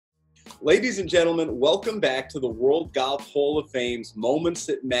Ladies and gentlemen, welcome back to the World Golf Hall of Fame's Moments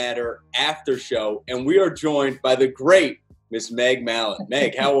That Matter after show. And we are joined by the great Miss Meg Mallon.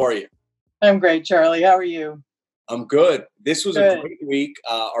 Meg, how are you? I'm great, Charlie. How are you? I'm good. This was Good. a great week.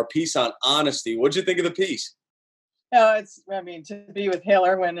 Our piece on honesty. What'd you think of the piece? To be with Hale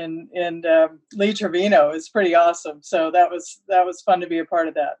Irwin and Lee Trevino is pretty awesome. So that was fun to be a part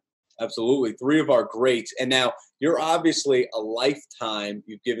of that. Absolutely. Three of our greats. And now you're obviously a lifetime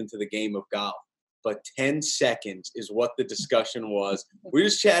you've given to the game of golf, but 10 seconds is what the discussion was. We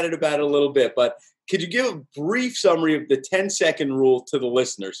just chatted about it a little bit, but could you give a brief summary of the 10-second rule to the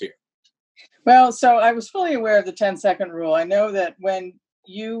listeners here? Well, so I was fully aware of the 10-second rule. I know that when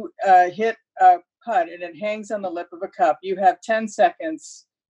you hit a putt and it hangs on the lip of a cup, you have 10 seconds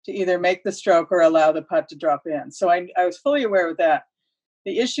to either make the stroke or allow the putt to drop in. So I was fully aware of that.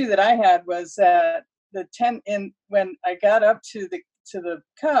 The issue that I had was that when I got up to the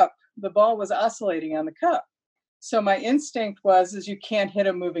cup, the ball was oscillating on the cup. So my instinct is you can't hit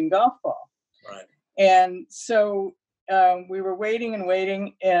a moving golf ball. Right. And so we were waiting,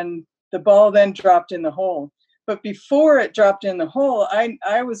 and the ball then dropped in the hole. But before it dropped in the hole,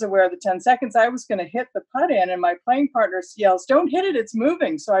 I was aware of the 10 seconds. I was going to hit the putt in, and my playing partner yells, "Don't hit it, it's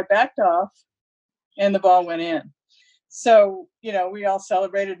moving." So I backed off, and the ball went in. So, we all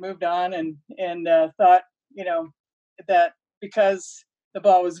celebrated, moved on, and thought, that because the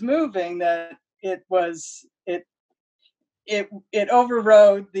ball was moving, that it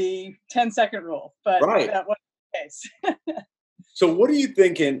overrode the 10-second rule. But Right. That wasn't the case. So what are you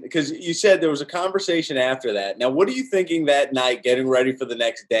thinking? Because you said there was a conversation after that. Now, what are you thinking that night getting ready for the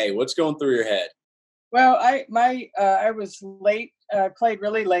next day? What's going through your head? Well, I was late, played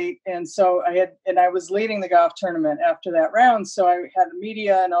really late, and so I was leading the golf tournament after that round. So I had the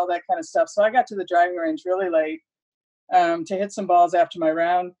media and all that kind of stuff. So I got to the driving range really late to hit some balls after my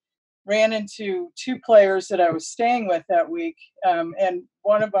round. Ran into two players that I was staying with that week, and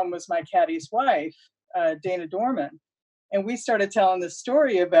one of them was my caddy's wife, Dana Dorman. And we started telling this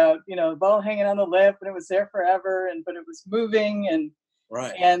story about, the ball hanging on the lip, and it was there forever, but it was moving, and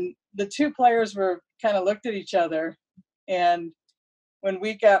Right. And the two players were kind of looked at each other. And when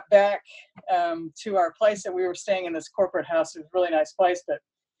we got back to our place that we were staying in, this corporate house, it was a really nice place. But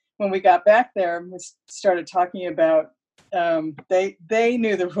when we got back there, we started talking about, they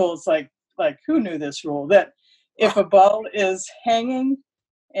knew the rules, like who knew this rule? That if a ball is hanging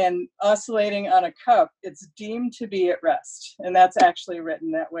and oscillating on a cup, it's deemed to be at rest. And that's actually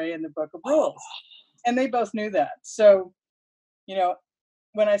written that way in the book of rules. And they both knew that. So,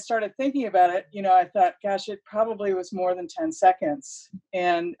 when I started thinking about it, I thought, gosh, it probably was more than 10 seconds.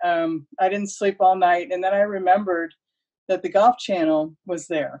 And I didn't sleep all night. And then I remembered that the Golf Channel was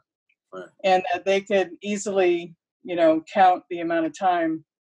there. Right. And that they could easily, count the amount of time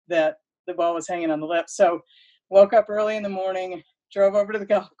that the ball was hanging on the lip. So woke up early in the morning, drove over to the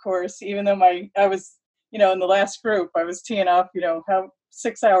golf course, even though I was, in the last group, I was teeing off,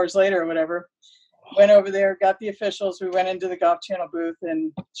 6 hours later or whatever. Went over there, got the officials. We went into the Golf Channel booth,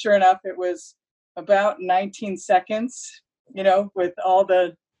 and sure enough, it was about 19 seconds, with all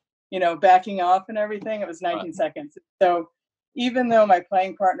the, backing off and everything. It was 19 seconds. So even though my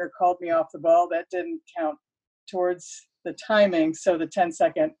playing partner called me off the ball, that didn't count towards the timing. So the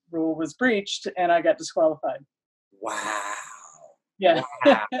 10-second rule was breached, and I got disqualified. Wow. Yeah.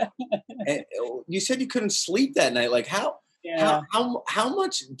 Wow. And you said you couldn't sleep that night. Like how? Yeah. How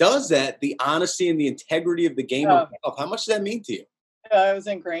much does that, the honesty and the integrity of the game of golf, how much does that mean to you? It was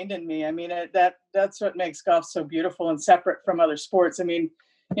ingrained in me. I mean, that's what makes golf so beautiful and separate from other sports. I mean,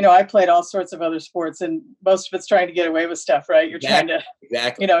 I played all sorts of other sports, and most of it's trying to get away with stuff, right? You're trying to,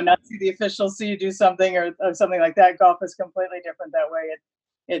 not see the officials see you do something or something like that. Golf is completely different that way.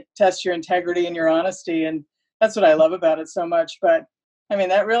 It tests your integrity and your honesty, and that's what I love about it so much. But I mean,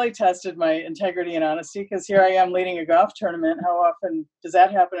 that really tested my integrity and honesty, because here I am leading a golf tournament. How often does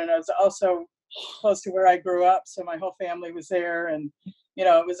that happen? And I was also close to where I grew up, so my whole family was there, and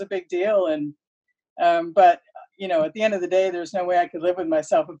it was a big deal. And but at the end of the day, there's no way I could live with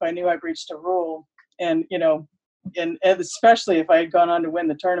myself if I knew I breached a rule, and and especially if I had gone on to win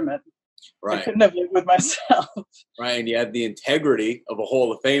the tournament. Right. I couldn't have lived with myself. Right. And you have the integrity of a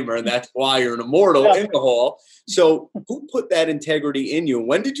Hall of Famer, and that's why you're an immortal in the Hall. So who put that integrity in you?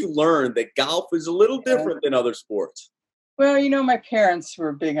 When did you learn that golf is a little different than other sports? Well, my parents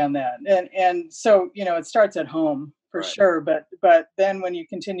were big on that. And so, it starts at home for sure. But then when you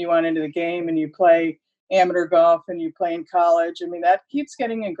continue on into the game and you play amateur golf and you play in college, I mean, that keeps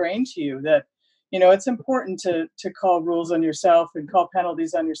getting ingrained to you that, it's important to call rules on yourself and call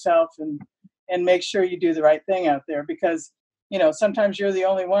penalties on yourself and make sure you do the right thing out there, because sometimes you're the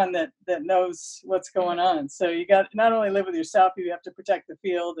only one that knows what's going on. So you got to not only live with yourself, you have to protect the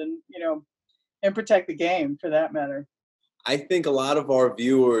field and protect the game for that matter. I think a lot of our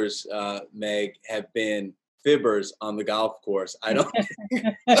viewers, Meg, have been fibbers on the golf course. I don't.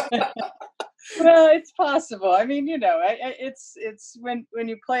 Well, it's possible. I mean, it's when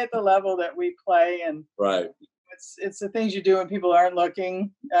you play at the level that we play, and Right. It's the things you do when people aren't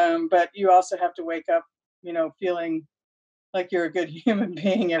looking. But you also have to wake up, feeling like you're a good human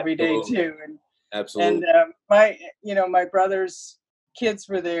being every day too. And absolutely. And my brother's kids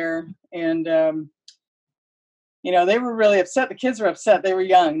were there, and they were really upset. The kids were upset. They were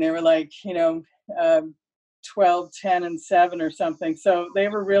young. They were like, 12, 10, and 7 or something. So they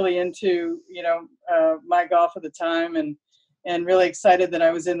were really into, my golf at the time, and really excited that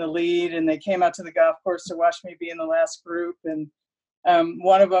I was in the lead. And they came out to the golf course to watch me be in the last group. And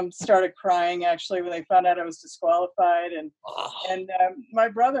one of them started crying actually when they found out I was disqualified. And my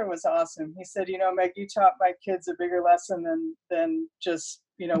brother was awesome. He said, Meg, you taught my kids a bigger lesson than just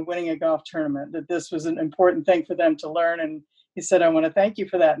winning a golf tournament. That this was an important thing for them to learn. And he said, I want to thank you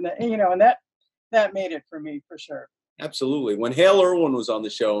for that. And that made it for me for sure. Absolutely. When Hale Irwin was on the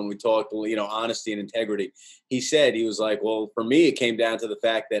show and we talked, honesty and integrity, he was like, well, for me, it came down to the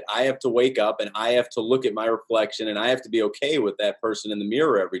fact that I have to wake up and I have to look at my reflection and I have to be okay with that person in the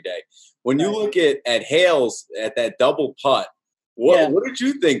mirror every day. When you look at Hale's, at that double putt, what did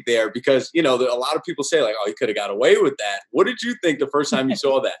you think there? Because, a lot of people say like, oh, he could have got away with that. What did you think the first time you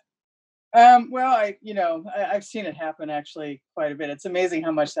saw that? Well, I've seen it happen actually quite a bit. It's amazing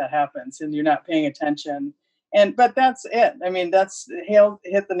how much that happens and you're not paying attention. But that's it. I mean, Hale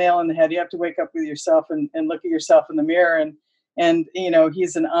hit the nail on the head. You have to wake up with yourself and look at yourself in the mirror. And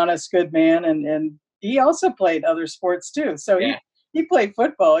he's an honest, good man. And he also played other sports too. So he played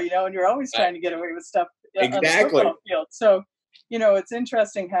football, and you're always trying to get away with stuff on the football field. So, it's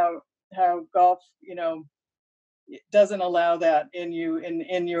interesting how golf, doesn't allow that in you,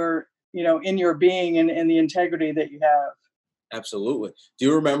 in your being and the integrity that you have. Absolutely. Do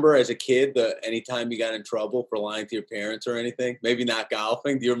you remember as a kid anytime you got in trouble for lying to your parents or anything? Maybe not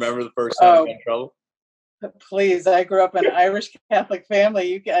golfing. Do you remember the first time you got in trouble? Please, I grew up in an Irish Catholic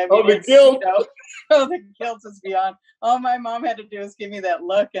family. The guilt. The guilt is beyond. All my mom had to do was give me that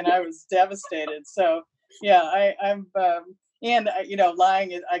look, and I was devastated. So, I'm.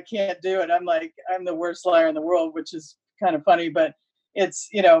 Lying, I can't do it. I'm the worst liar in the world, which is kind of funny, but it's,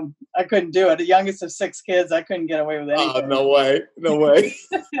 I couldn't do it. The youngest of 6 kids, I couldn't get away with anything. Oh, no way.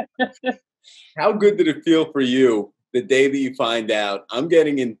 How good did it feel for you the day that you find out I'm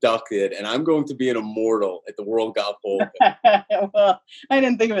getting inducted and I'm going to be an immortal at the World Golf Hall? Well, I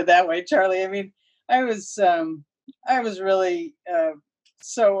didn't think of it that way, Charlie. I mean, I was really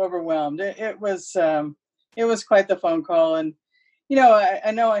so overwhelmed. It was quite the phone call. And,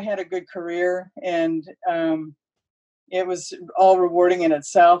 I know I had a good career and it was all rewarding in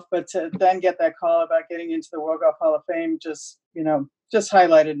itself, but to then get that call about getting into the World Golf Hall of Fame just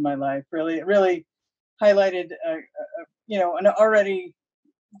highlighted my life. It really highlighted, an already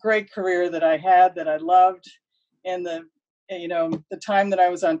great career that I had, that I loved. And the time that I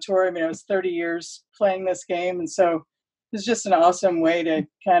was on tour, I was 30 years playing this game. And so it was just an awesome way to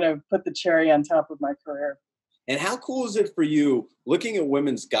kind of put the cherry on top of my career. And how cool is it for you looking at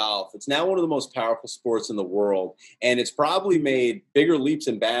women's golf? It's now one of the most powerful sports in the world, and it's probably made bigger leaps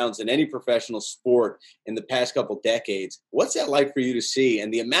and bounds than any professional sport in the past couple decades. What's that like for you to see,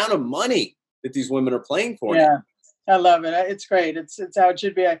 and the amount of money that these women are playing for? Yeah, now? I love it. It's great. It's how it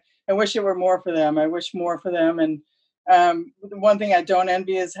should be. I wish it were more for them. I wish more for them. And the one thing I don't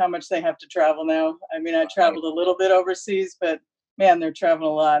envy is how much they have to travel now. I traveled a little bit overseas, but man, they're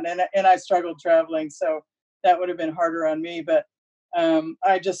traveling a lot, and I struggled traveling. So that would have been harder on me, but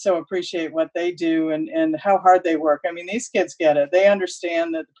I just so appreciate what they do and how hard they work. These kids get it. They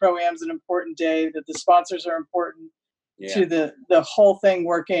understand that the Pro-Am's an important day, that the sponsors are important to the whole thing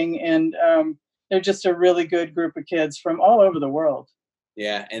working. And they're just a really good group of kids from all over the world.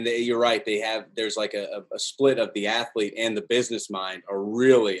 Yeah, and you're right. There's like a split of the athlete and the business mind are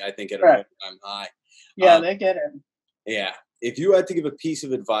really, I think, at an all-time high. Yeah, they get it. Yeah. If you had to give a piece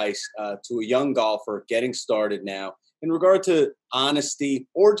of advice to a young golfer getting started now in regard to honesty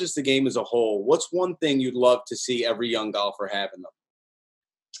or just the game as a whole, what's one thing you'd love to see every young golfer have in them?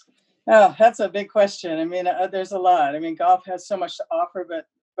 Oh, that's a big question. There's a lot. Golf has so much to offer,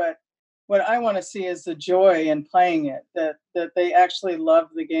 but what I want to see is the joy in playing it, that they actually love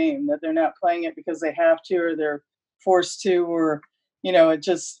the game, that they're not playing it because they have to or they're forced to, or it's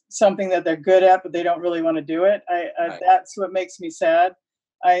just something that they're good at, but they don't really want to do it. That's what makes me sad.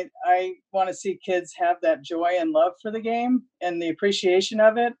 I want to see kids have that joy and love for the game and the appreciation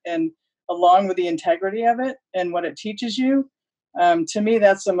of it, and along with the integrity of it and what it teaches you. To me,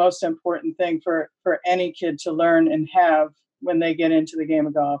 that's the most important thing for any kid to learn and have when they get into the game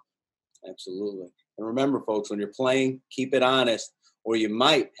of golf. Absolutely. And remember, folks, when you're playing, keep it honest, or you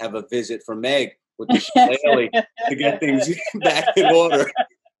might have a visit from Meg with the shillelagh to get things back in order.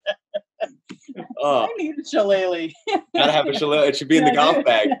 I need a shillelagh. Gotta have a shillelagh. It should be in the golf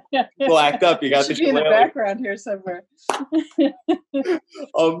bag. People act up. You got the shillelagh. Be in the background here somewhere.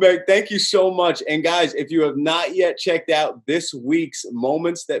 Oh, Meg, thank you so much. And guys, if you have not yet checked out this week's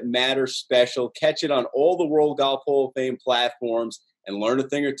Moments That Matter special, catch it on all the World Golf Hall of Fame platforms and learn a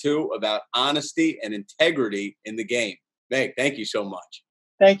thing or two about honesty and integrity in the game. Meg, thank you so much.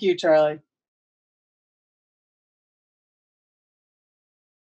 Thank you, Charlie.